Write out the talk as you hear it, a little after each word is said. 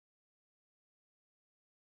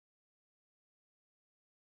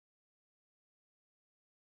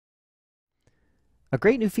A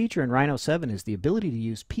great new feature in Rhino 7 is the ability to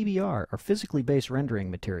use PBR, or physically based rendering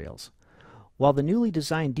materials. While the newly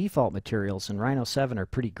designed default materials in Rhino 7 are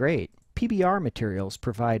pretty great, PBR materials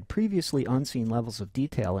provide previously unseen levels of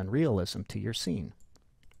detail and realism to your scene.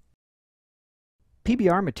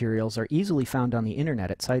 PBR materials are easily found on the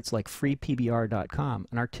internet at sites like freepbr.com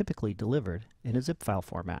and are typically delivered in a zip file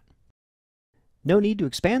format. No need to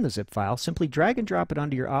expand the zip file, simply drag and drop it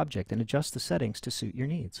onto your object and adjust the settings to suit your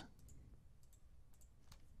needs.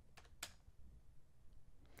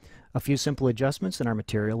 A few simple adjustments and our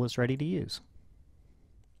material is ready to use.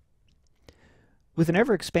 With an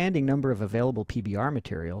ever-expanding number of available PBR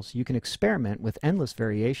materials, you can experiment with endless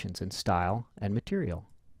variations in style and material.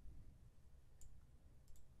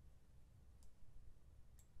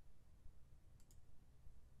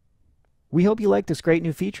 We hope you like this great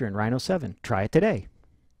new feature in Rhino 7. Try it today.